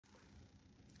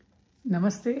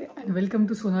Namaste and welcome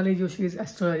to Sonali Joshi's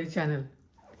astrology channel.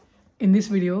 In this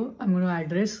video, I'm going to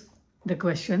address the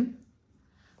question,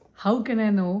 how can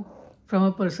I know from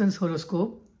a person's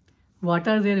horoscope what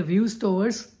are their views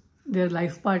towards their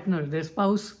life partner, their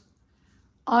spouse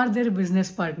or their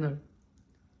business partner?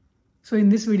 So in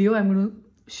this video, I'm going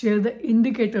to share the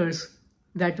indicators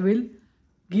that will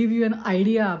give you an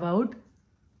idea about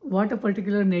what a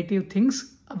particular native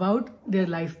thinks about their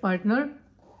life partner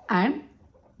and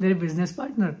their business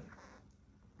partner.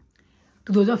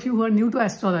 To those of you who are new to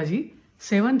astrology,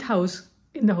 7th house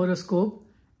in the horoscope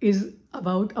is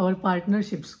about our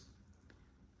partnerships.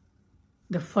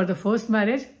 For the first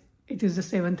marriage, it is the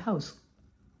 7th house.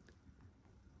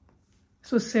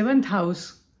 So 7th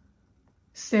house,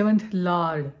 7th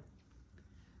Lord,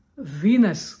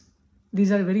 Venus,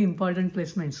 these are very important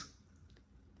placements.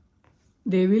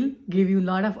 They will give you a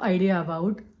lot of idea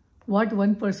about what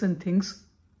one person thinks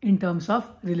in terms of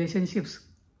relationships.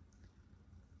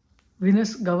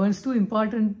 Venus governs two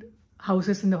important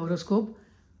houses in the horoscope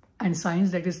and signs,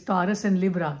 that is Taurus and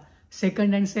Libra,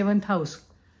 2nd and 7th house.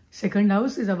 2nd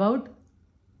house is about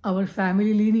our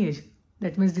family lineage.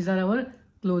 That means these are our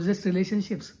closest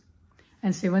relationships.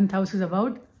 And 7th house is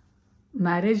about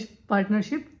marriage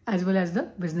partnership as well as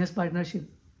the business partnership.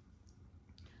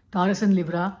 Taurus and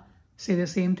Libra say the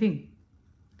same thing.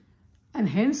 And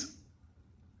hence,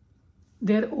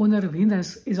 their owner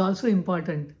Venus is also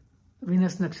important.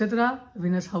 Venus nakshatra,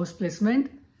 Venus house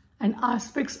placement, and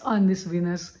aspects on this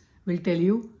Venus will tell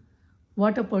you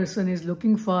what a person is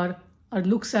looking for or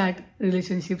looks at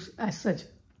relationships as such.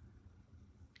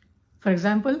 For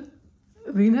example,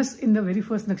 Venus in the very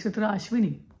first nakshatra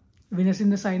Ashwini. Venus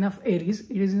in the sign of Aries,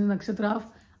 it is in the nakshatra of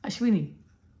Ashwini.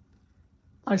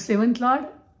 Or 7th Lord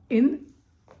in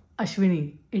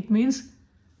Ashwini. It means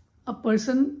a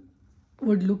person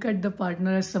would look at the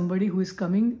partner as somebody who is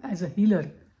coming as a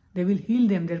healer. They will heal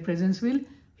them. Their presence will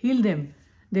heal them.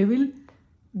 They will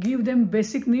give them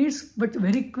basic needs, but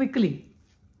very quickly.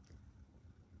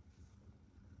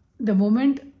 The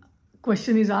moment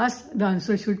question is asked, the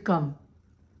answer should come.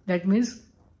 That means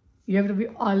you have to be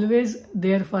always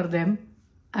there for them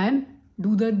and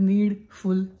do the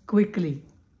needful quickly.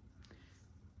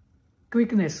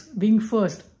 Quickness, being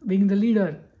first, being the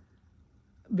leader,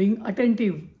 being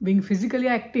attentive, being physically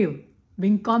active,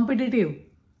 being competitive,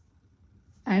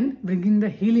 and bringing the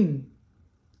healing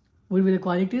would be the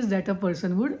qualities that a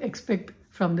person would expect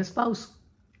from the spouse.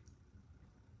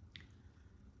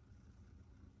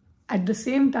 At the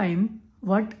same time,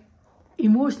 what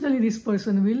emotionally this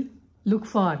person will look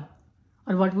for,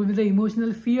 or what will be the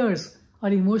emotional fears or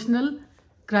emotional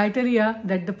criteria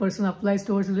that the person applies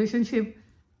towards relationship,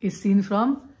 is seen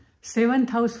from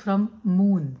 7th house, from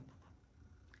Moon.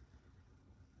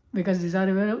 Because these are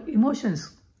our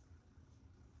emotions.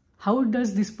 How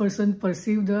does this person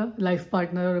perceive the life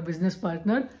partner or business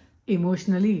partner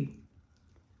emotionally?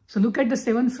 So look at the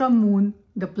 7th from Moon,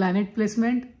 the planet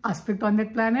placement, aspect on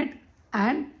that planet,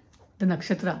 and the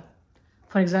nakshatra.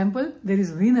 For example, there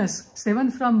is Venus,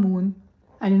 7th from Moon,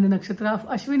 and in the nakshatra of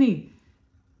Ashwini.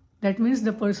 That means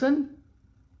the person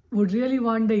would really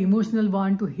want the emotional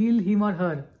bond to heal him or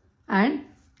her. And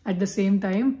at the same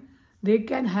time, they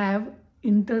can have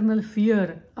internal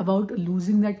fear about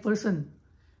losing that person.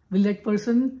 Will that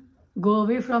person go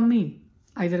away from me,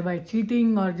 either by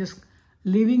cheating or just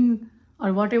leaving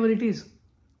or whatever it is?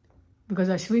 Because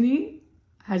Ashwini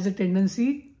has a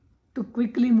tendency to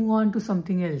quickly move on to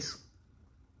something else.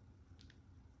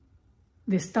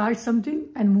 They start something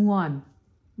and move on.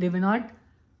 They may not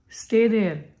stay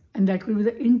there, and that will be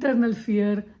the internal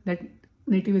fear that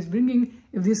native is bringing.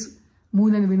 If this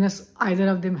Moon and Venus, either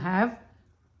of them have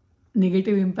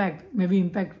negative impact, maybe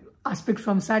impact aspect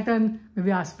from Saturn, maybe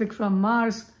aspect from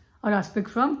Mars, or aspect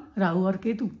from Rahu or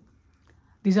Ketu.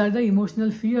 These are the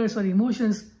emotional fears or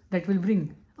emotions that will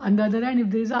bring. On the other hand, if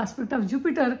there is an aspect of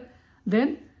Jupiter,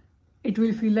 then it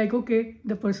will feel like, okay,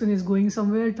 the person is going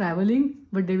somewhere, traveling,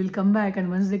 but they will come back, and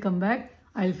once they come back,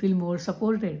 I'll feel more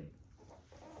supported.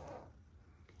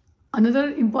 Another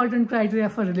important criteria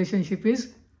for relationship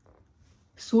is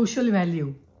social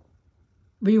value.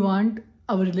 We want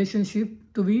our relationship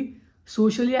to be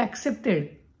socially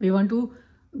accepted. We want to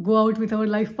go out with our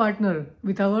life partner,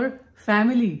 with our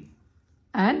family.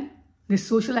 And this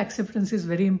social acceptance is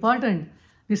very important.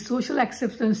 This social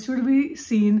acceptance should be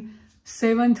seen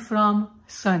 7th from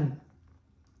Sun.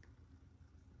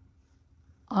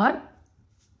 Or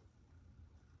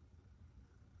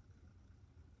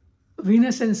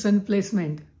Venus and Sun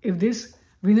placement. If this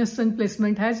Venus-Sun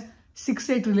placement has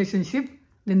 6-8 relationship,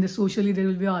 then socially there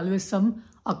will be always some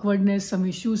awkwardness, some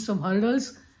issues, some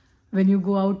hurdles when you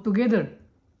go out together.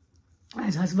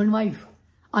 as husband-wife.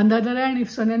 On the other hand, if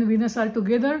Sun and Venus are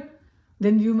together,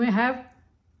 then you may have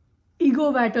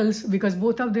ego battles because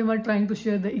both of them are trying to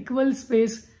share the equal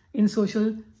space in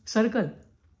social circle.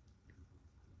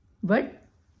 But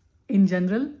in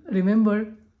general,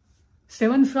 remember,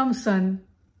 7 from Sun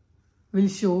will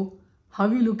show how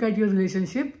you look at your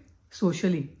relationship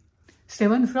socially.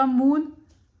 7 from Moon,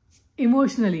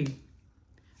 emotionally.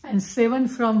 And 7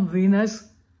 from Venus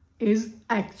is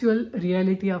actual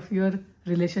reality of your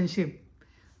relationship.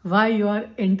 Why you are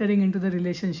entering into the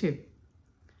relationship.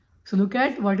 So look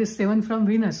at what is 7 from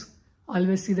Venus.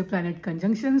 Always see the planet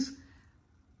conjunctions,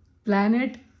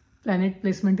 planet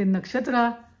placement in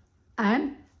nakshatra,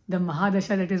 and the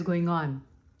Mahadasha that is going on.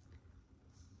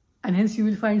 And hence you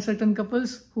will find certain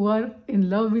couples who are in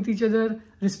love with each other,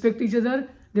 respect each other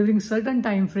during certain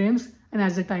time frames, and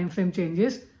as the time frame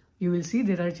changes, you will see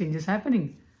there are changes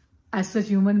happening. As such,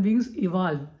 human beings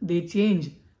evolve, they change,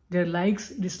 their likes,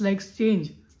 dislikes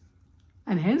change.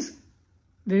 And hence,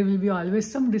 there will be always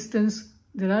some distance,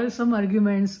 there are some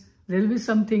arguments, there will be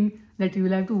something that you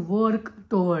will have to work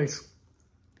towards.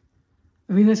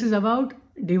 Venus is about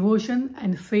devotion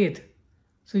and faith.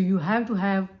 So you have to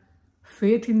have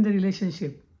faith in the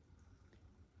relationship,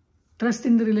 trust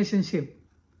in the relationship.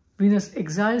 Venus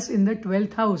exalts in the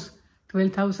 12th house,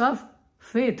 12th house of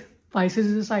faith. Pisces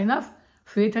is a sign of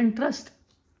faith and trust.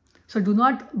 So do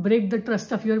not break the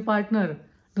trust of your partner.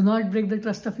 Do not break the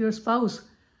trust of your spouse.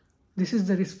 This is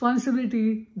the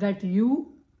responsibility that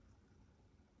you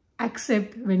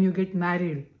accept when you get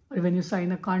married, or when you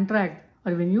sign a contract,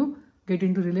 or when you get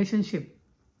into relationship.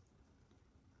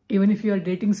 Even if you are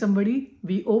dating somebody,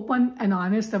 be open and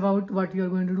honest about what you are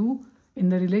going to do in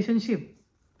the relationship.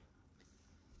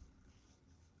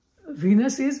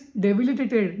 Venus is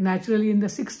debilitated naturally in the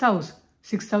 6th house.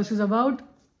 6th house is about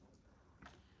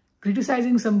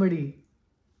criticizing somebody,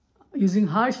 using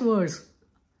harsh words,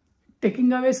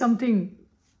 taking away something,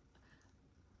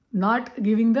 not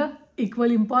giving the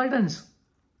equal importance.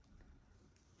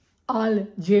 All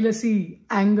jealousy,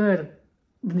 anger,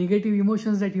 the negative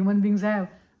emotions that human beings have,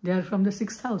 they are from the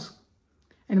 6th house.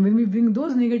 And when we bring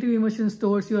those negative emotions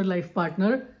towards your life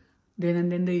partner, then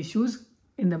and then the issues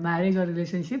in the marriage or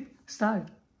relationship start.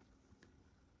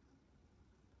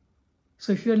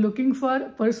 So if you are looking for a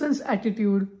person's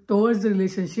attitude towards the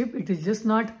relationship, it is just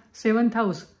not 7th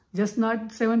house, just not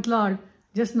 7th Lord,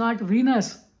 just not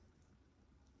Venus,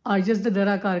 or just the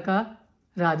Dara Karka.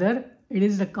 Rather, it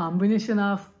is the combination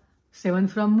of 7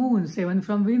 from Moon, 7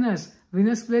 from Venus,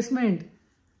 Venus placement,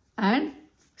 and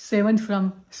 7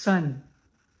 from Sun.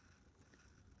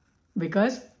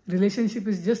 Because relationship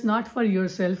is just not for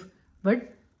yourself,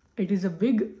 but it is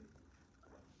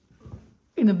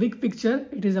in a big picture,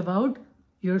 it is about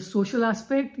your social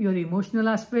aspect, your emotional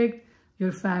aspect,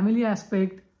 your family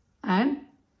aspect, and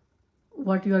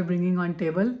what you are bringing on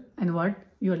table and what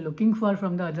you are looking for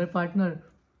from the other partner.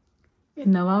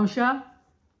 In Navamsha,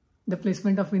 the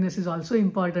placement of Venus is also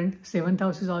important. 7th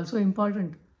house is also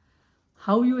important.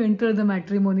 How you enter the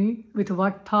matrimony, with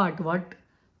what thought, what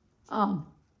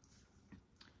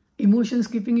emotions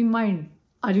keeping in mind.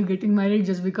 Are you getting married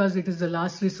just because it is the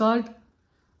last resort?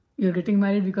 You're getting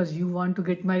married because you want to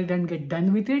get married and get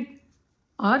done with it?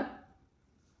 Or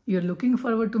you're looking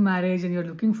forward to marriage and you're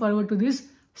looking forward to this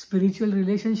spiritual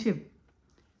relationship?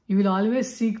 You will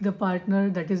always seek the partner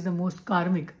that is the most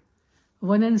karmic.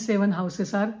 1 and 7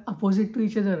 houses are opposite to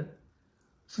each other.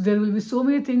 So there will be so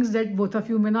many things that both of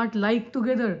you may not like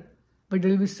together, but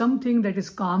there will be something that is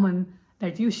common,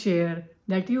 that you share,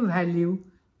 that you value,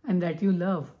 and that you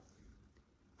love.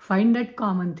 Find that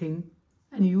common thing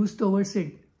and use towards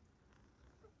it.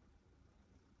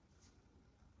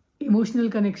 Emotional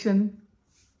connection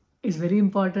is very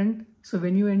important. So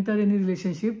when you enter any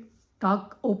relationship,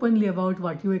 talk openly about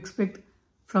what you expect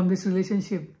from this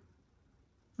relationship.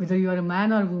 Whether you are a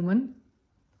man or woman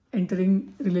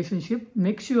entering relationship,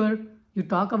 make sure you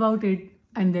talk about it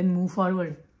and then move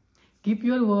forward. Keep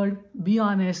your word, be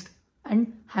honest,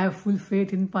 and have full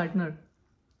faith in partner.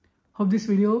 Hope this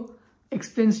video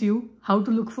explains you how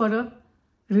to look for a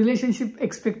relationship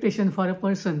expectation for a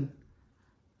person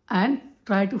and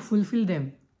try to fulfill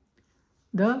them.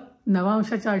 The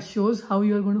Navamsha chart shows how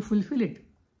you are going to fulfill it,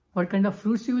 what kind of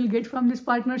fruits you will get from this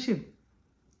partnership.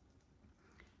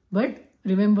 But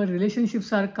remember,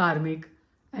 relationships are karmic,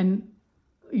 and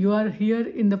you are here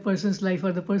in the person's life,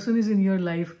 or the person is in your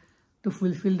life to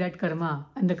fulfill that karma,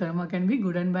 and the karma can be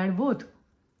good and bad both.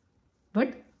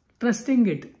 But trusting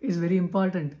it is very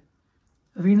important.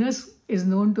 Venus is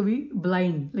known to be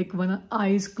blind, like one eye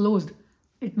is closed.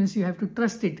 It means you have to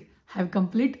trust it, have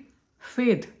complete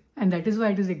faith, and that is why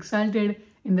it is exalted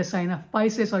in the sign of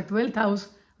Pisces or 12th house,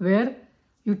 where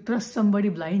you trust somebody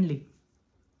blindly.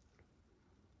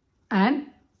 And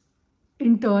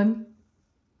in turn,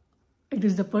 it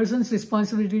is the person's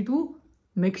responsibility to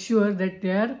make sure that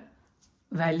they are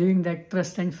valuing that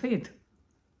trust and faith.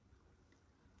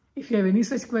 If you have any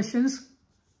such questions,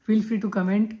 feel free to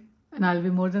comment, and I'll be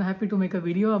more than happy to make a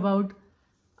video about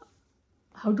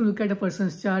how to look at a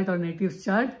person's chart or native's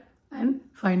chart and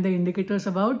find the indicators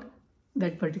about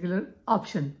that particular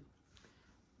option.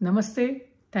 Namaste.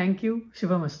 Thank you.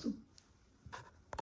 Shubhamastu.